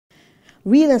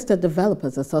Real Estate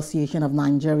Developers Association of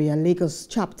Nigeria Lagos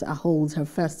chapter holds her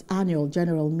first annual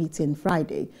general meeting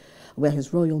Friday, where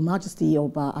His Royal Majesty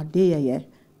Oba Adeyeye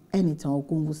Enitan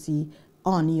Ogunwusi,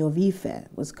 Ooni of Ife,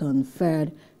 was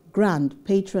conferred Grand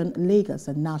Patron Lagos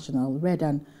and National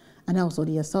Redan, and also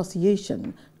the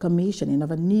association commissioning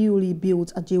of a newly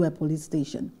built Ajiwe police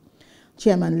station.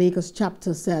 Chairman Lagos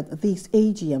chapter said this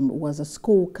AGM was a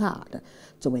scorecard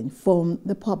to inform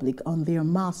the public on their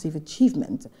massive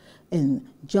achievement in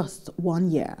just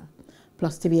 1 year.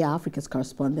 Plus TV Africa's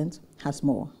correspondent has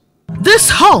more. This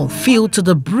hall filled to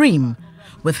the brim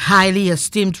with highly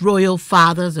esteemed royal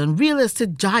fathers and real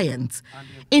estate giants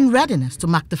in readiness to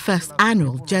mark the first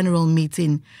annual general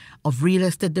meeting of Real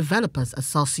Estate Developers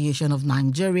Association of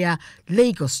Nigeria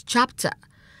Lagos chapter,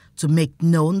 to make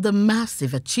known the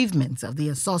massive achievements of the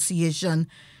association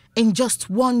in just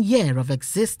 1 year of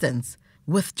existence.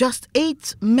 With just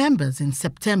 8 members in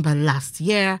September last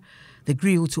year, they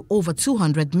grew to over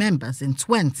 200 members in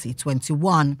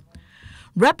 2021.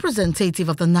 Representative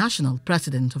of the National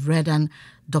President of Redan,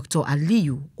 Dr.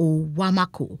 Aliyu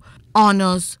Owamako,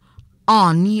 honors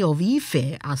Ooni of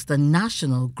Ife as the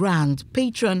National Grand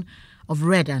Patron of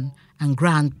Redan and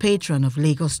Grand Patron of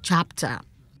Lagos chapter.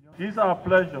 It is our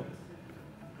pleasure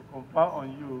to confer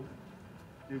on you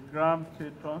the Grand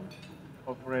Patron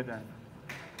of Redan.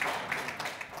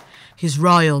 His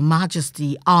Royal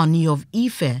Majesty Ooni of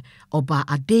Ife, Oba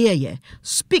Adeyeye,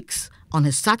 speaks on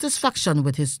his satisfaction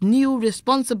with his new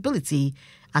responsibility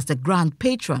as the Grand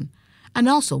Patron and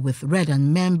also with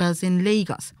Redan members in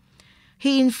Lagos.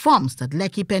 He informs that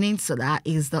Lekki Peninsula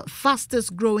is the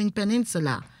fastest growing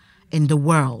peninsula in the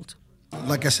world.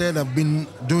 Like I said, I've been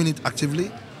doing it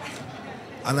actively,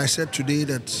 and I said today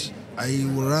that I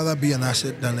would rather be an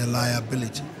asset than a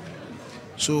liability.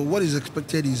 So what is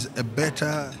expected is a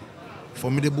better,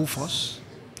 formidable force,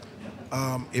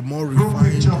 a more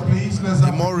refined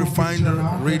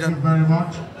Redan,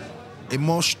 a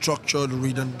more structured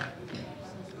Redan,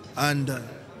 and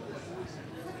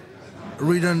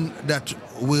Redan that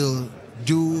will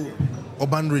do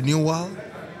urban renewal,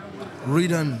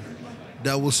 Redan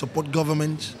that will support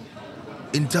government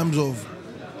in terms of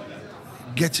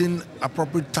getting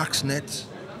appropriate tax nets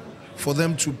for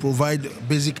them to provide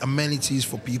basic amenities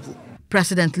for people.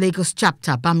 President Lagos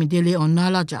chapter Bamidele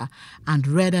Onalaja and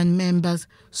Redan members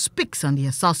speaks on the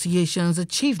association's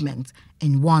achievement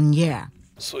in 1 year.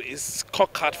 So it's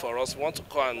scorecard for us. We want to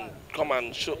come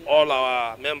and show all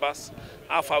our members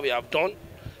how far we have done,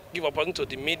 give opportunity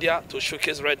to the media to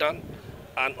showcase Redan,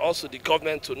 and also the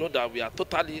government to know that we are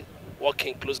totally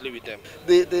working closely with them.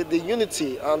 The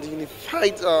unity and the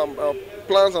unified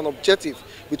plans and objectives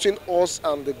between us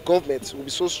and the government will be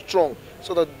so strong,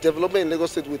 so that development in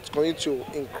Lagos State will continue to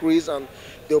increase and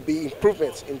there will be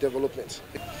improvements in development.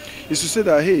 Is to say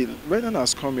that, hey, Redan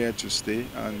has come here to stay,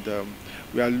 and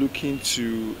we are looking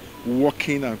to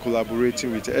working and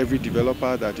collaborating with every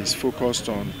developer that is focused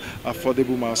on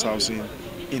affordable mass housing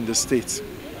in the state.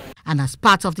 And as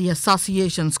part of the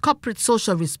association's corporate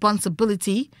social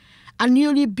responsibility, a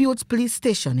newly built police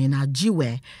station in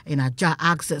Ajiwe in Ajah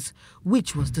Axis,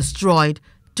 which was destroyed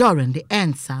during the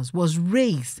EndSARS, was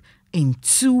raised in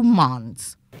 2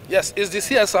 months. Yes, it's the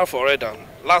C.S.R. for Redan.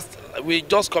 We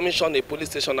just commissioned a police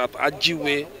station at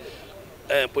Ajiwe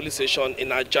police station in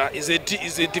Ajah. It's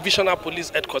a divisional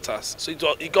police headquarters. So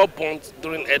it got burnt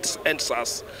during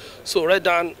EndSARS. So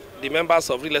Redan, the members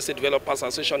of Real Estate Developers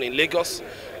Association in Lagos,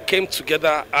 came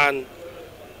together and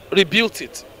rebuilt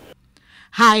it.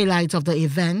 Highlight of the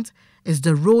event is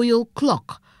the royal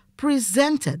clock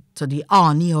presented to the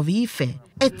Ooni of Ife,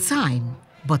 a time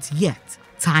but yet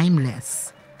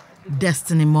timeless.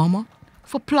 Destiny Momo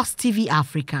for Plus TV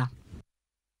Africa.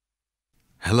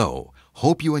 Hello,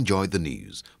 hope you enjoyed the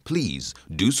news. Please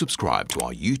do subscribe to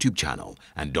our YouTube channel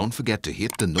and don't forget to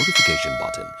hit the notification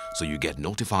button so you get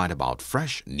notified about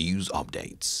fresh news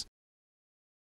updates.